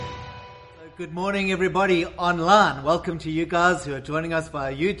Good morning, everybody online. Welcome to you guys who are joining us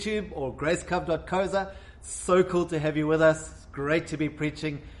via YouTube or gracecove.coza. So cool to have you with us. It's great to be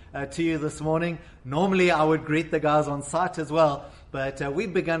preaching to you this morning. Normally, I would greet the guys on site as well, but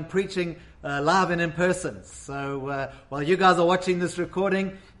we've begun preaching live and in person. So while you guys are watching this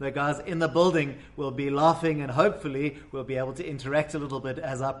recording, the guys in the building will be laughing, and hopefully we'll be able to interact a little bit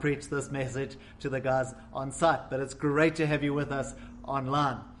as I preach this message to the guys on site. But it's great to have you with us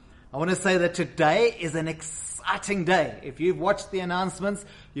online. I want to say that today is an exciting day. If you've watched the announcements,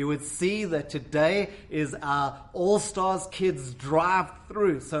 you would see that today is our All-Stars Kids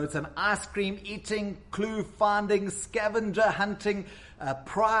drive-through. So it's an ice cream eating, clue finding, scavenger hunting,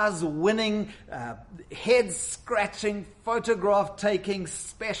 prize winning, head scratching, photograph taking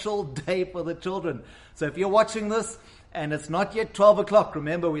special day for the children. So if you're watching this and it's not yet 12 o'clock,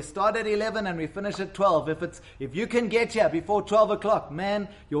 remember we start at 11 and we finish at 12. If you can get here before 12 o'clock, man,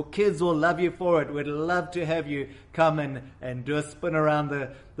 your kids will love you for it. We'd love to have you come and do a spin around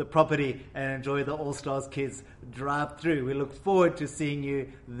the property and enjoy the All-Stars Kids drive through. We look forward to seeing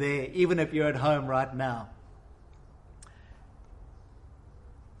you there, even if you're at home right now.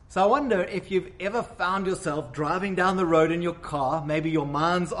 So I wonder if you've ever found yourself driving down the road in your car, maybe your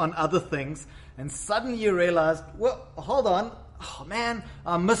mind's on other things, and suddenly you realize, well, hold on, oh man,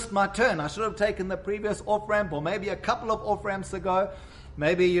 I missed my turn. I should have taken the previous off-ramp, or maybe a couple of off-ramps ago.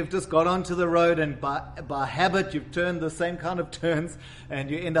 Maybe you've just got onto the road and by habit you've turned the same kind of turns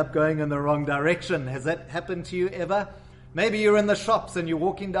and you end up going in the wrong direction. Has that happened to you ever? Maybe you're in the shops and you're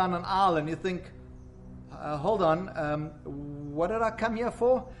walking down an aisle and you think, hold on, what did I come here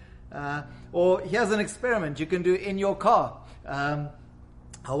for? Or here's an experiment you can do in your car.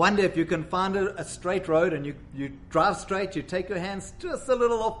 I wonder if you can find a straight road and you drive straight, you take your hands just a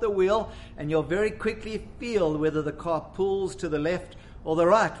little off the wheel, and you'll very quickly feel whether the car pulls to the left or the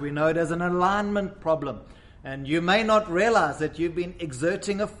right. We know it as an alignment problem. And you may not realize that you've been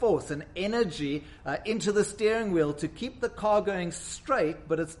exerting a force, an energy into the steering wheel to keep the car going straight,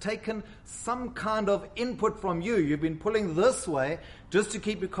 but it's taken some kind of input from you. You've been pulling this way just to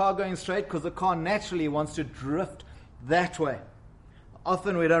keep your car going straight because the car naturally wants to drift that way.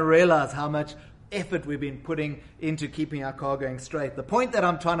 Often we don't realize how much effort we've been putting into keeping our car going straight. The point that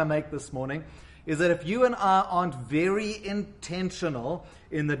I'm trying to make this morning is that if you and I aren't very intentional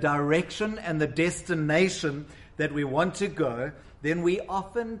in the direction and the destination that we want to go, then we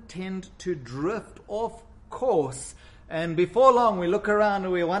often tend to drift off course. And before long, we look around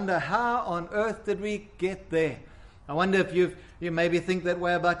and we wonder, how on earth did we get there? I wonder if you maybe think that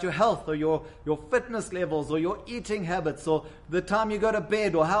way about your health or your fitness levels or your eating habits or the time you go to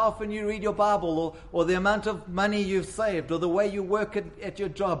bed or how often you read your Bible or the amount of money you've saved or the way you work at your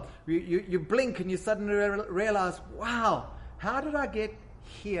job. You blink and you suddenly realize, wow, how did I get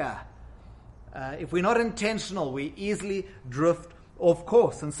here? If we're not intentional, we easily drift off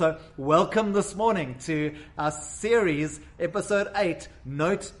course. And so welcome this morning to our series, episode 8,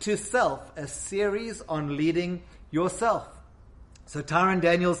 Note to Self, a series on leading yourself. So Tyron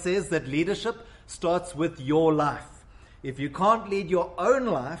Daniel says that leadership starts with your life. If you can't lead your own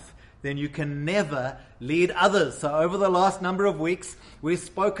life, then you can never lead others. So over the last number of weeks, we've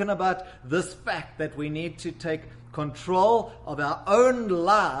spoken about this fact that we need to take control of our own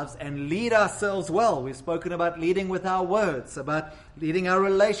lives and lead ourselves well. We've spoken about leading with our words, about leading our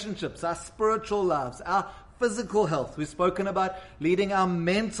relationships, our spiritual lives, our physical health. We've spoken about leading our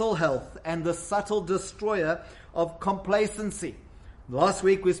mental health and the subtle destroyer of complacency. Last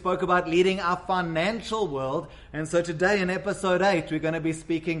week we spoke about leading our financial world, and so today in episode 8 we're going to be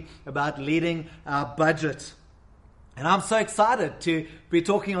speaking about leading our budget. And I'm so excited to be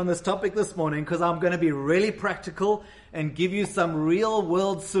talking on this topic this morning because I'm going to be really practical and give you some real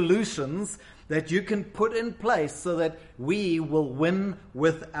world solutions that you can put in place so that we will win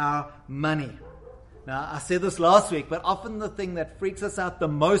with our money. Now, I said this last week, but often the thing that freaks us out the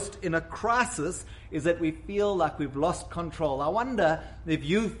most in a crisis is that we feel like we've lost control. I wonder if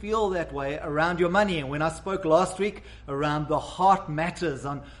you feel that way around your money. And when I spoke last week around the heart matters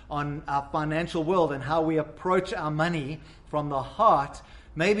on our financial world and how we approach our money from the heart,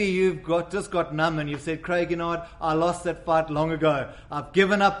 maybe you've just got numb and you've said, Craig, you know what, I lost that fight long ago. I've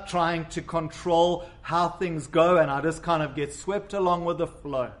given up trying to control how things go and I just kind of get swept along with the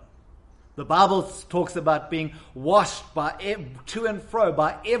flow. The Bible talks about being washed to and fro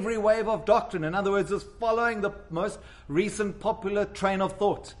by every wave of doctrine. In other words, just following the most recent popular train of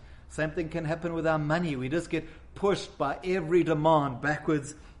thought. Same thing can happen with our money. We just get pushed by every demand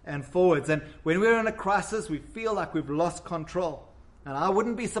backwards and forwards. And when we're in a crisis, we feel like we've lost control. And I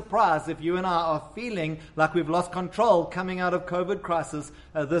wouldn't be surprised if you and I are feeling like we've lost control coming out of COVID crisis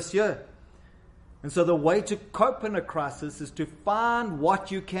this year. And so the way to cope in a crisis is to find what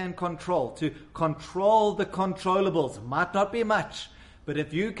you can control, to control the controllables. It might not be much, but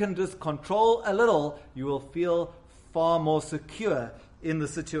if you can just control a little, you will feel far more secure in the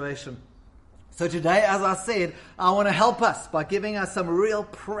situation. So today, as I said, I want to help us by giving us some real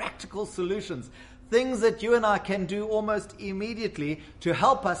practical solutions. Things that you and I can do almost immediately to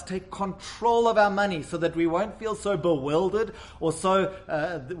help us take control of our money so that we won't feel so bewildered or so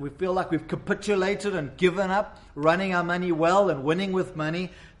we feel like we've capitulated and given up running our money well and winning with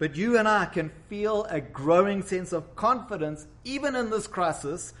money. But you and I can feel a growing sense of confidence even in this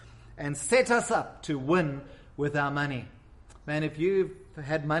crisis and set us up to win with our money. Man, if you've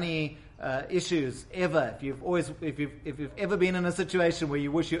had money issues ever, if you've ever been in a situation where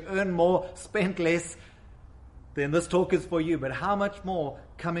you wish you earned more, spent less, then this talk is for you. But how much more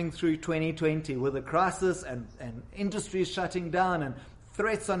coming through 2020 with a crisis and industries shutting down and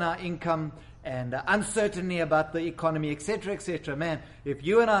threats on our income and uncertainty about the economy, etc., etc. Man, if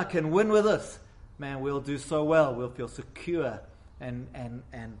you and I can win with this, man, we'll do so well. We'll feel secure and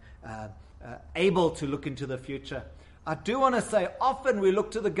able to look into the future. I do want to say, often we look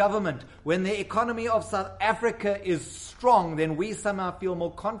to the government. When the economy of South Africa is strong, then we somehow feel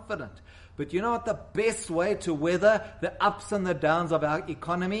more confident. But you know what? The best way to weather the ups and the downs of our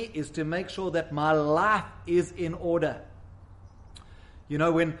economy is to make sure that my life is in order. You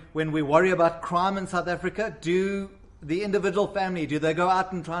know, when we worry about crime in South Africa, do the individual family, do they go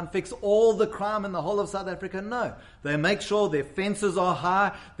out and try and fix all the crime in the whole of South Africa? No. They make sure their fences are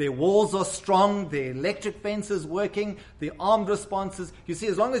high, their walls are strong, their electric fence is working, the armed responses. You see,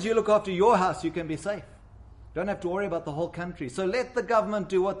 as long as you look after your house, you can be safe. You don't have to worry about the whole country. So let the government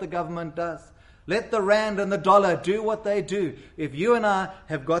do what the government does. Let the rand and the dollar do what they do. If you and I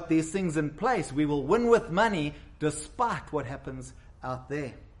have got these things in place, we will win with money despite what happens out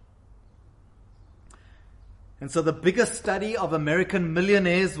there. And so the biggest study of American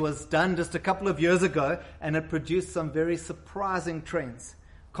millionaires was done just a couple of years ago, and it produced some very surprising trends.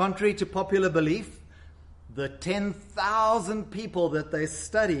 Contrary to popular belief, the 10,000 people that they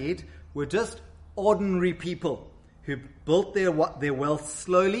studied were just ordinary people who built their wealth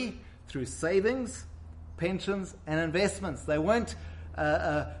slowly through savings, pensions, and investments. They weren't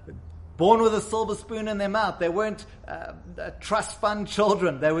born with a silver spoon in their mouth. They weren't trust fund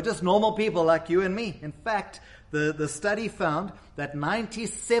children. They were just normal people like you and me. In fact, the study found that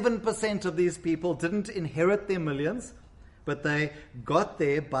 97% of these people didn't inherit their millions, but they got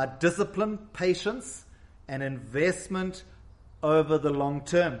there by discipline, patience, and investment over the long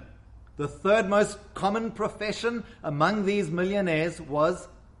term. The third most common profession among these millionaires was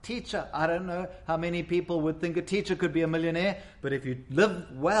teacher. I don't know how many people would think a teacher could be a millionaire, but if you live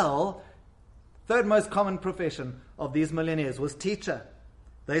well, third most common profession of these millionaires was teacher.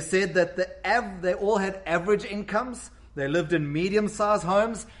 They said that they all had average incomes. They lived in medium-sized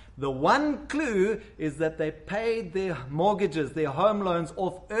homes. The one clue is that they paid their mortgages, their home loans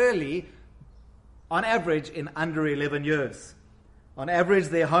off early, on average in under 11 years. On average,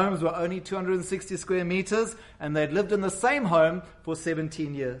 their homes were only 260 square meters, and they'd lived in the same home for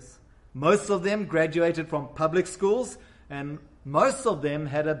 17 years. Most of them graduated from public schools, and most of them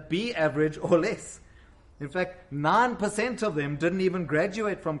had a B average or less. In fact, 9% of them didn't even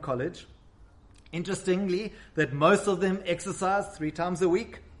graduate from college. Interestingly, that most of them exercise 3 times a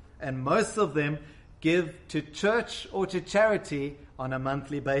week, and most of them give to church or to charity on a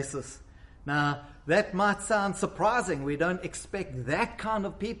monthly basis. Now, that might sound surprising. We don't expect that kind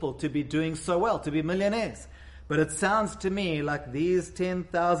of people to be doing so well, to be millionaires. But it sounds to me like these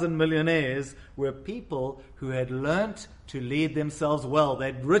 10,000 millionaires were people who had learnt to lead themselves well.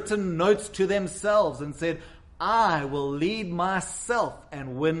 They'd written notes to themselves and said, I will lead myself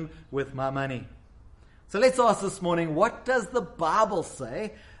and win with my money. So let's ask this morning, what does the Bible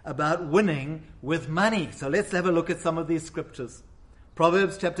say about winning with money? So let's have a look at some of these scriptures.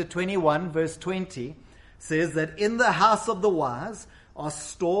 Proverbs chapter 21 verse 20 says that in the house of the wise are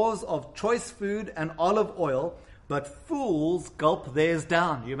stores of choice food and olive oil, but fools gulp theirs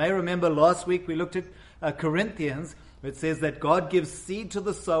down. You may remember last week we looked at Corinthians. It says that God gives seed to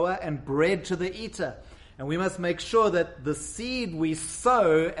the sower and bread to the eater. And we must make sure that the seed we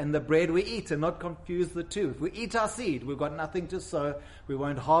sow and the bread we eat and not confuse the two. If we eat our seed, we've got nothing to sow. We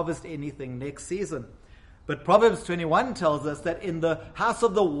won't harvest anything next season. But Proverbs 21 tells us that in the house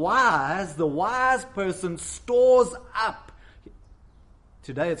of the wise person stores up.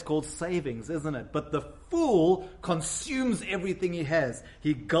 Today it's called savings, isn't it? But the fool consumes everything he has.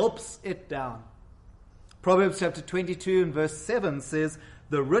 He gulps it down. Proverbs chapter 22 and verse 7 says,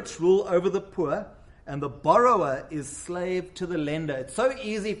 the rich rule over the poor, and the borrower is slave to the lender. It's so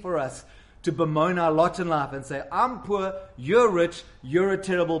easy for us to bemoan our lot in life and say, I'm poor, you're rich, you're a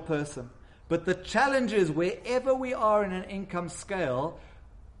terrible person. But the challenge is, wherever we are in an income scale,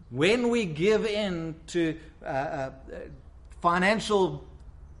 when we give in to financial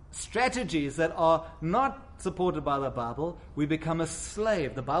strategies that are not supported by the Bible, we become a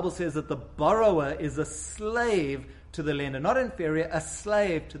slave. The Bible says that the borrower is a slave to the lender, not inferior, a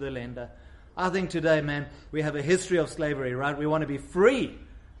slave to the lender. I think today, man, we have a history of slavery, right? We want to be free.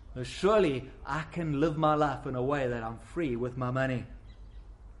 Well, surely I can live my life in a way that I'm free with my money.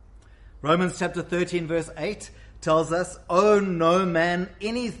 Romans chapter 13 verse 8 tells us, owe no man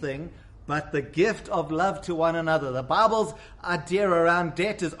anything but the gift of love to one another. The Bible's idea around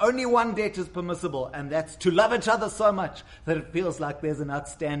debt is only one debt is permissible, and that's to love each other so much that it feels like there's an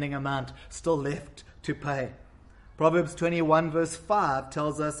outstanding amount still left to pay. Proverbs 21 verse 5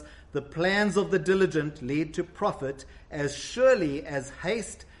 tells us, the plans of the diligent lead to profit as surely as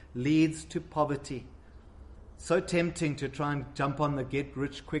haste leads to poverty. So tempting to try and jump on the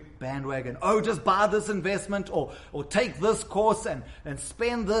get-rich-quick bandwagon. Oh, just buy this investment or take this course and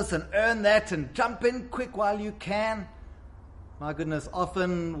spend this and earn that and jump in quick while you can. My goodness,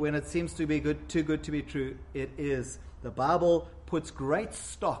 often when it seems to be too good to be true, it is. The Bible puts great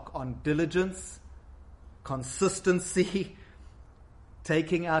stock on diligence, consistency,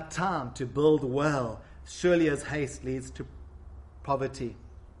 taking our time to build well, surely as haste leads to poverty.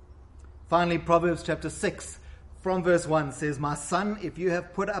 Finally, Proverbs chapter 6, from verse 1 says, my son, if you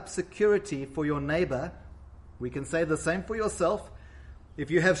have put up security for your neighbor, we can say the same for yourself.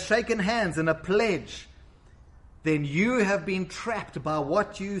 If you have shaken hands in a pledge, then you have been trapped by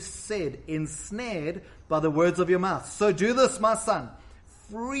what you said, ensnared by the words of your mouth. So do this, my son,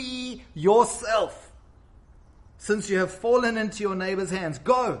 free yourself. Since you have fallen into your neighbor's hands,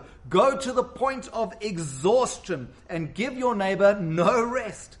 go to the point of exhaustion and give your neighbor no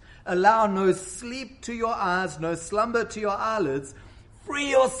rest. Allow no sleep to your eyes, no slumber to your eyelids. Free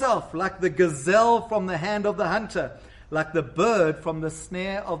yourself like the gazelle from the hand of the hunter, like the bird from the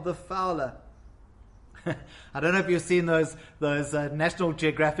snare of the fowler. I don't know if you've seen those National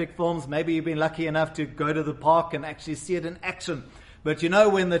Geographic films. Maybe you've been lucky enough to go to the park and actually see it in action. But you know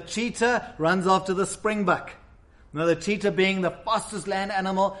when the cheetah runs after the springbuck. Now the cheetah being the fastest land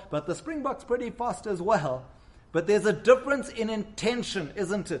animal, but the springbuck's pretty fast as well. But there's a difference in intention,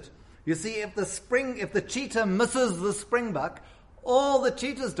 isn't it? You see, if the cheetah misses the springbuck, all the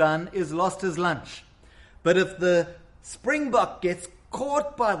cheetah's done is lost his lunch. But if the springbuck gets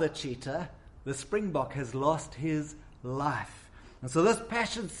caught by the cheetah, the springbuck has lost his life. And so this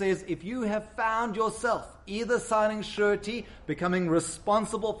passage says, if you have found yourself either signing surety, becoming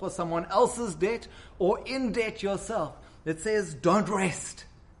responsible for someone else's debt, or in debt yourself, it says, don't rest.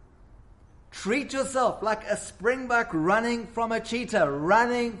 Treat yourself like a springbuck running from a cheetah,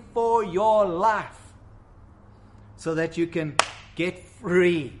 running for your life, so that you can get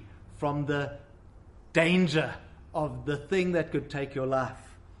free from the danger of the thing that could take your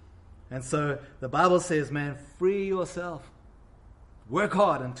life. And so the Bible says, man, free yourself. Work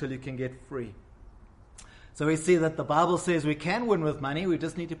hard until you can get free. So we see that the Bible says we can win with money. We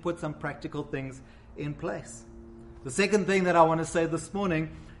just need to put some practical things in place. The second thing that I want to say this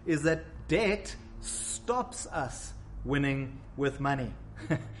morning is that debt stops us winning with money.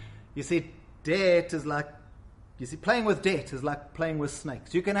 You see, playing with debt is like playing with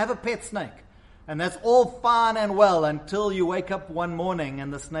snakes. You can have a pet snake, and that's all fine and well until you wake up one morning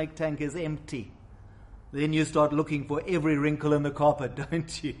and the snake tank is empty. Then you start looking for every wrinkle in the carpet,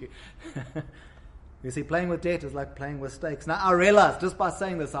 don't you? You see, playing with debt is like playing with snakes. Now, I realize, just by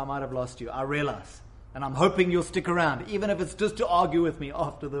saying this, I might have lost you. I realize. And I'm hoping you'll stick around, even if it's just to argue with me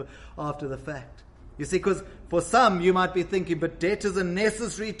after the fact. You see, because for some, you might be thinking, but debt is a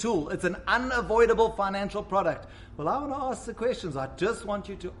necessary tool. It's an unavoidable financial product. Well, I want to ask the questions. I just want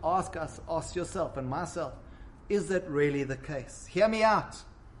you to ask yourself and myself, is that really the case? Hear me out.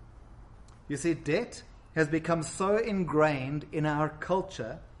 You see, debt has become so ingrained in our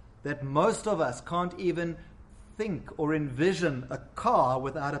culture that most of us can't even think or envision a car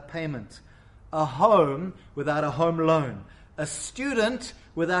without a payment, a home without a home loan, a student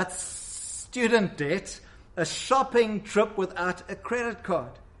without student debt, a shopping trip without a credit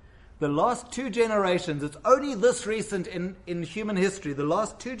card. The last 2 generations, it's only this recent in human history, the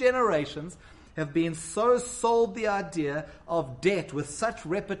last 2 generations have been so sold the idea of debt with such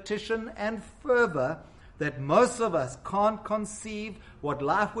repetition and fervor that most of us can't conceive what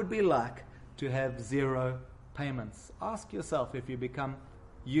life would be like to have 0 payments. Ask yourself if you become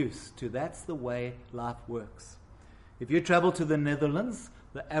used to that's the way life works. If you travel to the Netherlands,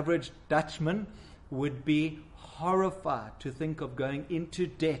 the average Dutchman would be horrified to think of going into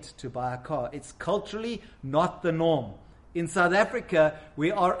debt to buy a car. It's culturally not the norm. In South Africa,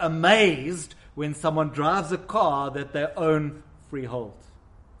 we are amazed when someone drives a car that they own freehold.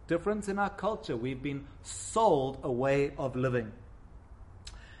 Difference in our culture. We've been sold a way of living.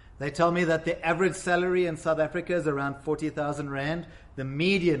 They tell me that the average salary in South Africa is around 40,000 rand. The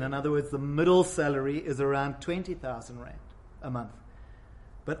median, in other words, the middle salary, is around 20,000 rand a month.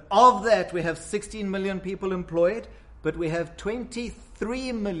 But of that, we have 16 million people employed, but we have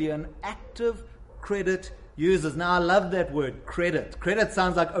 23 million active credit users. Now, I love that word, credit. Credit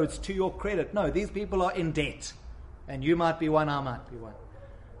sounds like, oh, it's to your credit. No, these people are in debt. And you might be one, I might be one.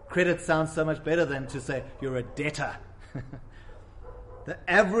 Credit sounds so much better than to say you're a debtor. The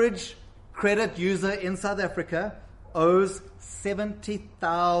average credit user in South Africa owes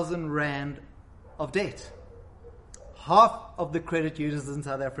 70,000 rand of debt. Half of the credit users in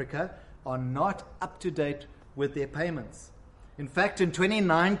South Africa are not up to date with their payments. In fact, in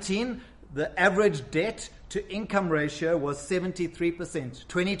 2019, the average debt to income ratio was 73%.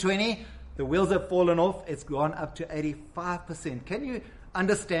 2020, the wheels have fallen off. It's gone up to 85%. Can you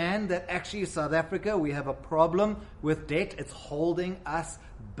understand that actually South Africa, we have a problem with debt? It's holding us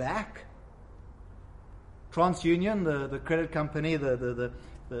back. TransUnion, the credit company, the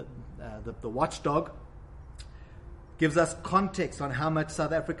watchdog, gives us context on how much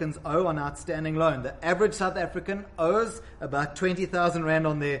South Africans owe on outstanding loan. The average South African owes about 20,000 rand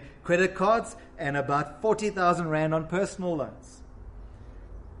on their credit cards and about 40,000 rand on personal loans.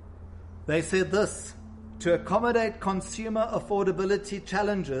 They said this: to accommodate consumer affordability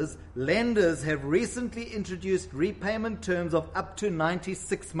challenges, lenders have recently introduced repayment terms of up to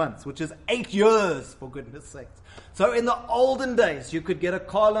 96 months, which is 8 years, for goodness sakes. So in the olden days, you could get a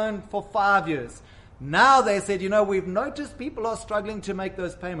car loan for 5 years. Now they said, we've noticed people are struggling to make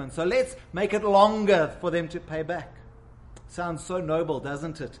those payments, so let's make it longer for them to pay back. Sounds so noble,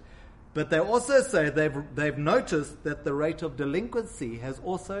 doesn't it? But they also say they've noticed that the rate of delinquency has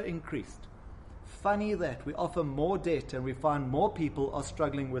also increased. Funny that we offer more debt and we find more people are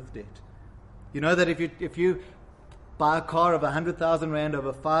struggling with debt. You know that if you buy a car of 100,000 rand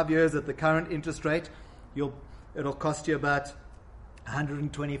over 5 years at the current interest rate, it'll cost you about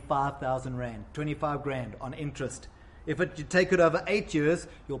 125,000 rand, 25 grand on interest. If you take it over 8 years,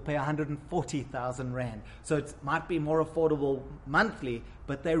 you'll pay 140,000 rand. So it might be more affordable monthly,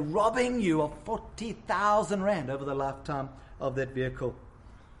 but they're robbing you of 40,000 rand over the lifetime of that vehicle.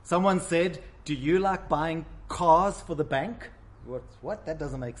 Someone said, do you like buying cars for the bank? What? That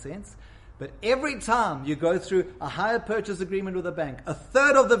doesn't make sense. But every time you go through a hire purchase agreement with a bank, a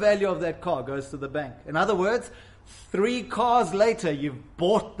third of the value of that car goes to the bank. In other words, 3 cars later, you've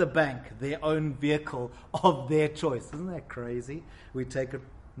bought the bank their own vehicle of their choice. Isn't that crazy? We take it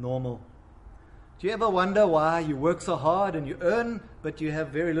normal. Do you ever wonder why you work so hard and you earn, but you have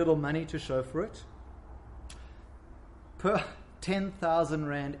very little money to show for it? Per 10,000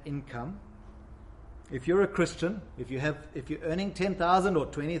 rand income, if you're a Christian, if you're earning 10,000 or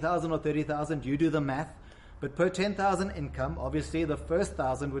 20,000 or 30,000, you do the math. But per 10,000 income, obviously the first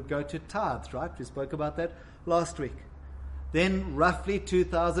 1,000 would go to tithes, right? We spoke about that last week. Then roughly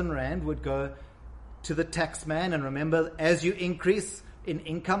 2,000 rand would go to the tax man. And remember, as you increase in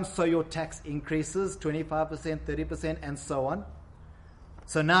income, so your tax increases, 25%, 30%, and so on.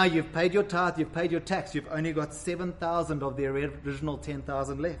 So now you've paid your tithe, you've paid your tax, you've only got 7,000 of the original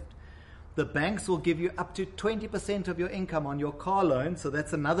 10,000 left. The banks will give you up to 20% of your income on your car loan, so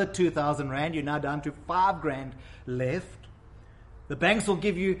that's another 2,000 rand. You're now down to 5 grand left. The banks will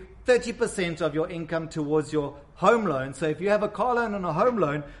give you 30% of your income towards your home loan. So if you have a car loan and a home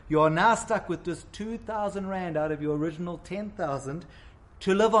loan, you are now stuck with just 2,000 rand out of your original 10,000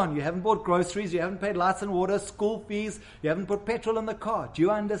 to live on. You haven't bought groceries, you haven't paid lights and water, school fees, you haven't put petrol in the car. Do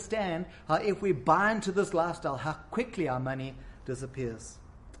you understand how if we buy into this lifestyle, how quickly our money disappears?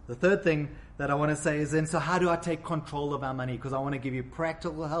 The third thing that I want to say is then, so how do I take control of our money? Because I want to give you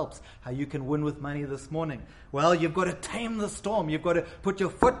practical helps, how you can win with money this morning. Well, you've got to tame the storm. You've got to put your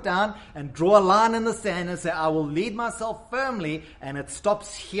foot down and draw a line in the sand and say, I will lead myself firmly, and it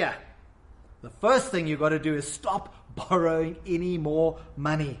stops here. The first thing you've got to do is stop borrowing any more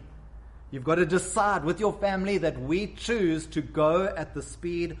money. You've got to decide with your family that we choose to go at the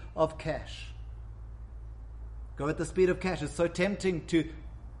speed of cash. Go at the speed of cash. It's so tempting to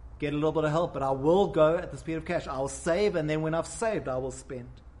get a little bit of help, but I will go at the speed of cash. I'll save, and then when I've saved, I will spend.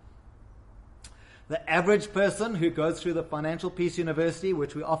 The average person who goes through the Financial Peace University,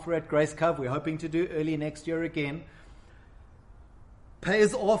 which we offer at Grace Cove, we're hoping to do early next year again,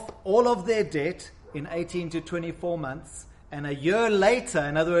 pays off all of their debt in 18 to 24 months And a year later,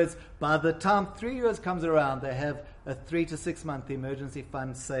 in other words, by the time 3 years comes around, they have a 3 to 6 month emergency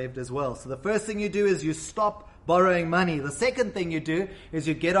fund saved as well. So the first thing you do is you stop borrowing money. The second thing you do is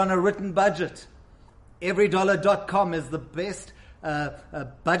you get on a written budget. Everydollar.com is the best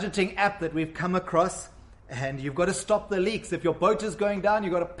budgeting app that we've come across. And you've got to stop the leaks. If your boat is going down,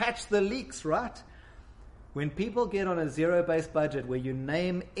 you've got to patch the leaks, right? When people get on a zero-based budget where you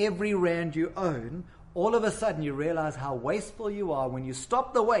name every rand you own, all of a sudden you realize how wasteful you are. When you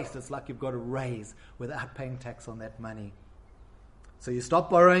stop the waste, it's like you've got a raise without paying tax on that money. So you stop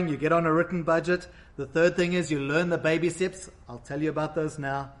borrowing, you get on a written budget. The third thing is you learn the baby steps. I'll tell you about those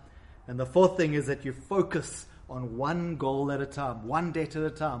now. And the fourth thing is that you focus on one goal at a time, one debt at a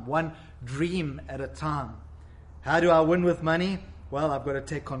time, one dream at a time. How do I win with money? Well, I've got to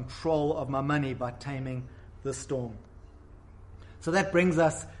take control of my money by taming the storm. So that brings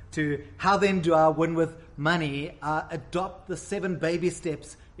us to how then do I win with money? I adopt the 7 baby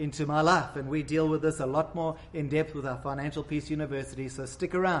steps into my life. And we deal with this a lot more in depth with our Financial Peace University. So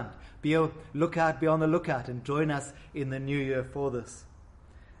stick around, be on the lookout, and join us in the new year for this.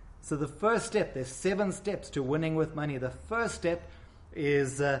 So the first step, there's 7 steps to winning with money. The first step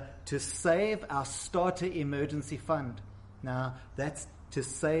is to save our starter emergency fund. Now, that's to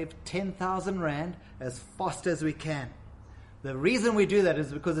save 10,000 Rand as fast as we can. The reason we do that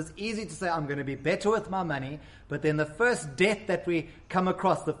is because it's easy to say, I'm going to be better with my money, but then the first debt that we come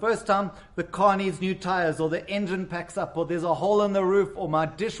across, the first time the car needs new tires, or the engine packs up, or there's a hole in the roof, or my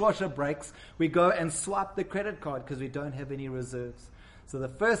dishwasher breaks, we go and swipe the credit card because we don't have any reserves. So the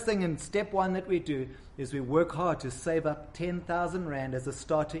first thing in step 1 that we do is we work hard to save up 10,000 Rand as a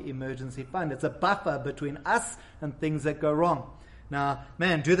starter emergency fund. It's a buffer between us and things that go wrong. Now,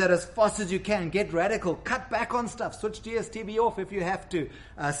 man, do that as fast as you can. Get radical. Cut back on stuff. Switch DSTV off if you have to.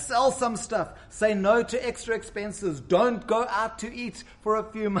 Sell some stuff. Say no to extra expenses. Don't go out to eat for a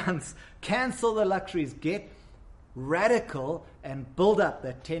few months. Cancel the luxuries. Get radical and build up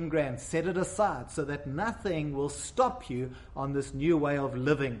that 10 grand. Set it aside so that nothing will stop you on this new way of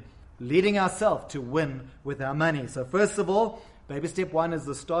living, leading ourselves to win with our money. So first of all, baby step 1 is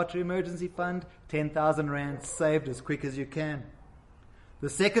the starter emergency fund, 10,000 Rand saved as quick as you can. The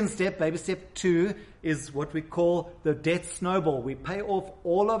second step, baby step 2, is what we call the debt snowball. We pay off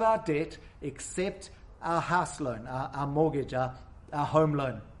all of our debt except our house loan, our mortgage, our home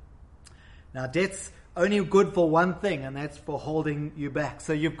loan. Now, debt's only good for one thing, and that's for holding you back.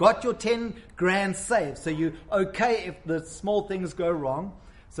 So you've got your 10 grand saved. So you're okay if the small things go wrong.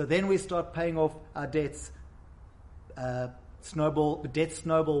 So then we start paying off our debts, debt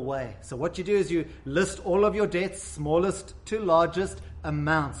snowball way. So what you do is you list all of your debts, smallest to largest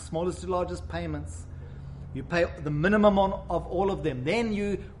amounts, smallest to largest payments. You pay the minimum of all of them. Then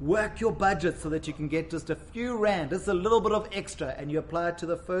you work your budget so that you can get just a few rand, just a little bit of extra, and you apply it to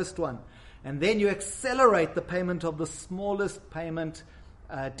the first one. And then you accelerate the payment of the smallest payment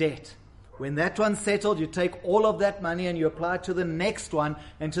debt. When that one's settled, you take all of that money and you apply it to the next one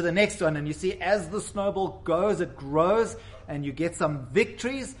and to the next one. And you see, as the snowball goes, it grows, and you get some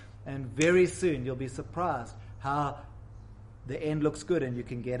victories. And very soon you'll be surprised how the end looks good and you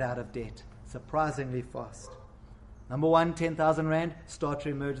can get out of debt surprisingly fast. Number 1, 10,000 Rand, start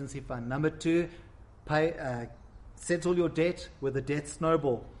your emergency fund. Number 2, settle your debt with a debt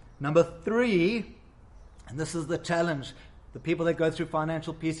snowball. Number 3, and this is the challenge, the people that go through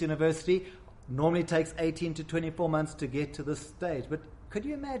Financial Peace University normally takes 18 to 24 months to get to this stage. But could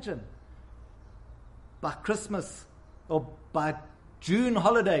you imagine by Christmas or by June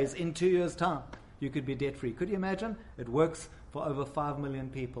holidays in 2 years' time, you could be debt-free? Could you imagine? It works for over 5 million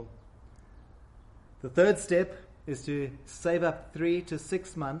people. The third step is to save up 3 to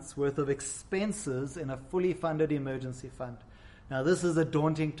 6 months worth of expenses in a fully funded emergency fund. Now, this is a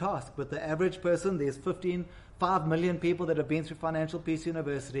daunting task, but the average person, there's 5 million people that have been through Financial Peace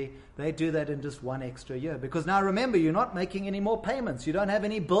University, they do that in just 1 extra year. Because now remember, you're not making any more payments. You don't have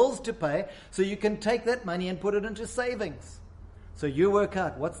any bills to pay, so you can take that money and put it into savings. So you work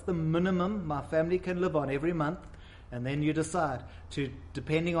out what's the minimum my family can live on every month, and then you decide to,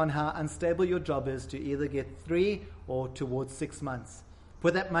 depending on how unstable your job is, to either get 3 or towards 6 months.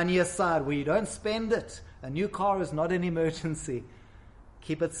 Put that money aside where you don't spend it. A new car is not an emergency.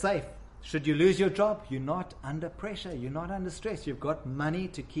 Keep it safe. Should you lose your job, you're not under pressure. You're not under stress. You've got money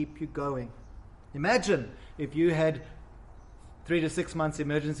to keep you going. Imagine if you had 3 to 6 months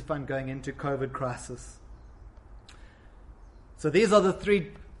emergency fund going into COVID crisis. So these are the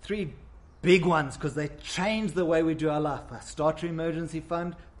three big ones, because they change the way we do our life. Our starter emergency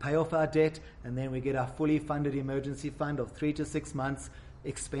fund, pay off our debt, and then we get our fully funded emergency fund of 3 to 6 months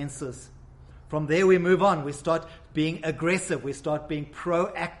expenses. From there we move on. We start being aggressive. We start being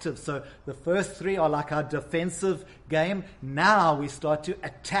proactive. So the first three are like our defensive game. Now we start to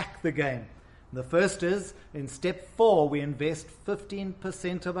attack the game. The first is, in step 4, we invest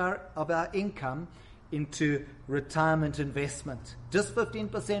 15% of our income into retirement investment. Just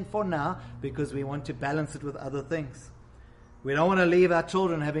 15% for now, because we want to balance it with other things. We don't want to leave our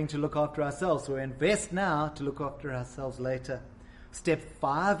children having to look after ourselves. So we invest now to look after ourselves later. Step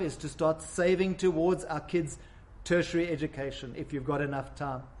 5 is to start saving towards our kids' tertiary education if you've got enough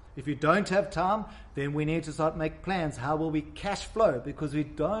time. If you don't have time, then we need to start make plans. How will we cash flow? Because we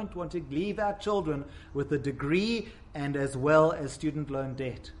don't want to leave our children with a degree and as well as student loan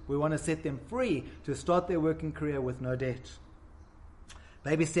debt. We want to set them free to start their working career with no debt.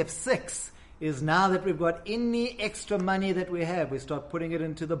 Baby step 6 is, now that we've got any extra money that we have, we start putting it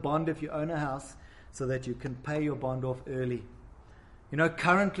into the bond if you own a house so that you can pay your bond off early. You know,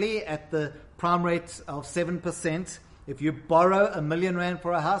 currently at the prime rate of 7%, if you borrow R1 million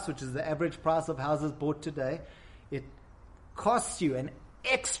for a house, which is the average price of houses bought today, it costs you an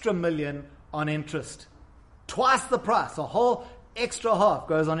extra $1 million on interest. Twice the price, a whole extra half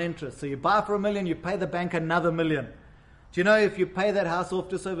goes on interest. So you buy for $1 million, you pay the bank another $1 million. Do you know, if you pay that house off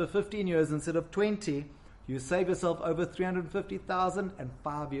just over 15 years instead of 20, you save yourself over $350,000 in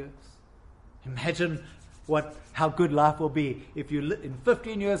 5 years. Imagine how good life will be if you in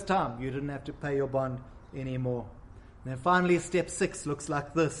 15 years' time you didn't have to pay your bond anymore. And then finally, step 6 looks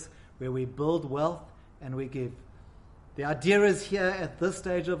like this, where we build wealth and we give. The idea is, here at this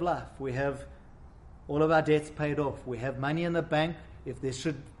stage of life, we have all of our debts paid off. We have money in the bank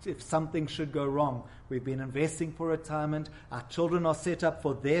if something should go wrong. We've been investing for retirement. Our children are set up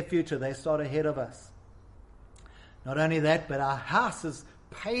for their future. They start ahead of us. Not only that, but our house is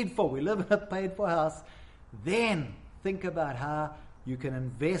paid for. We live in a paid-for house. Then think about how you can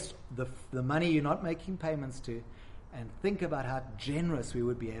invest the money you're not making payments to, and think about how generous we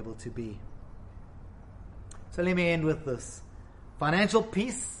would be able to be. So let me end with this. Financial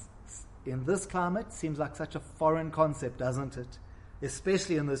peace in this climate seems like such a foreign concept, doesn't it?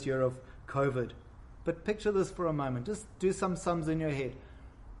 Especially in this year of COVID. But picture this for a moment. Just do some sums in your head.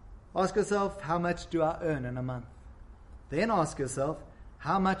 Ask yourself, how much do I earn in a month? Then ask yourself,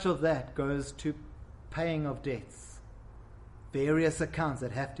 how much of that goes to paying of debts? Various accounts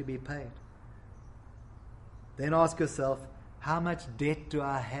that have to be paid. Then ask yourself, how much debt do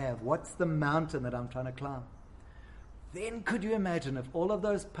I have? What's the mountain that I'm trying to climb? Then could you imagine if all of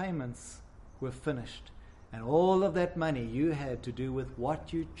those payments were finished and all of that money you had to do with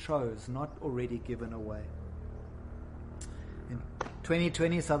what you chose, not already given away? In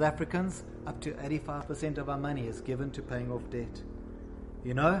 2020, South Africans, up to 85% of our money is given to paying off debt.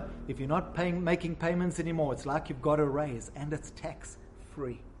 You know, if you're not making payments anymore, it's like you've got a raise, and it's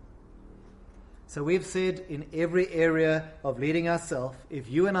tax-free. So we've said in every area of leading ourselves, if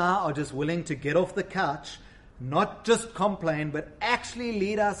you and I are just willing to get off the couch, not just complain, but actually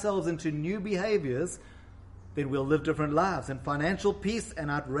lead ourselves into new behaviors, then we'll live different lives. And financial peace and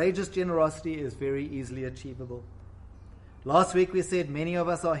outrageous generosity is very easily achievable. Last week we said many of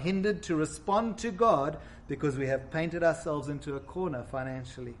us are hindered to respond to God because we have painted ourselves into a corner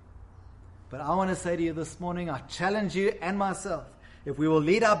financially. But I want to say to you this morning, I challenge you and myself, if we will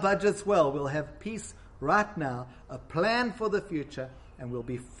lead our budgets well, we'll have peace right now, a plan for the future, and we'll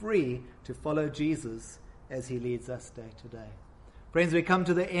be free to follow Jesus as he leads us day to day. Friends, we come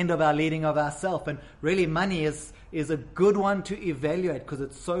to the end of our leading of ourselves, and really money is a good one to evaluate because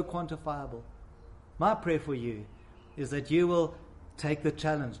it's so quantifiable. My prayer for you is that you will take the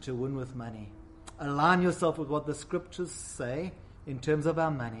challenge to win with money. Align yourself with what the scriptures say in terms of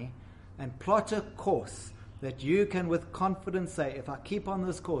our money, and plot a course that you can with confidence say, if I keep on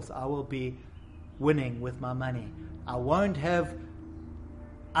this course, I will be winning with my money. I won't have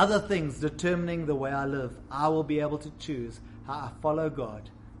other things determining the way I live. I will be able to choose how I follow God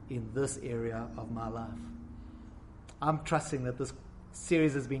in this area of my life. I'm trusting that this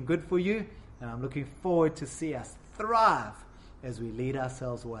series has been good for you, and I'm looking forward to see us thrive as we lead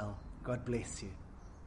ourselves well. God bless you.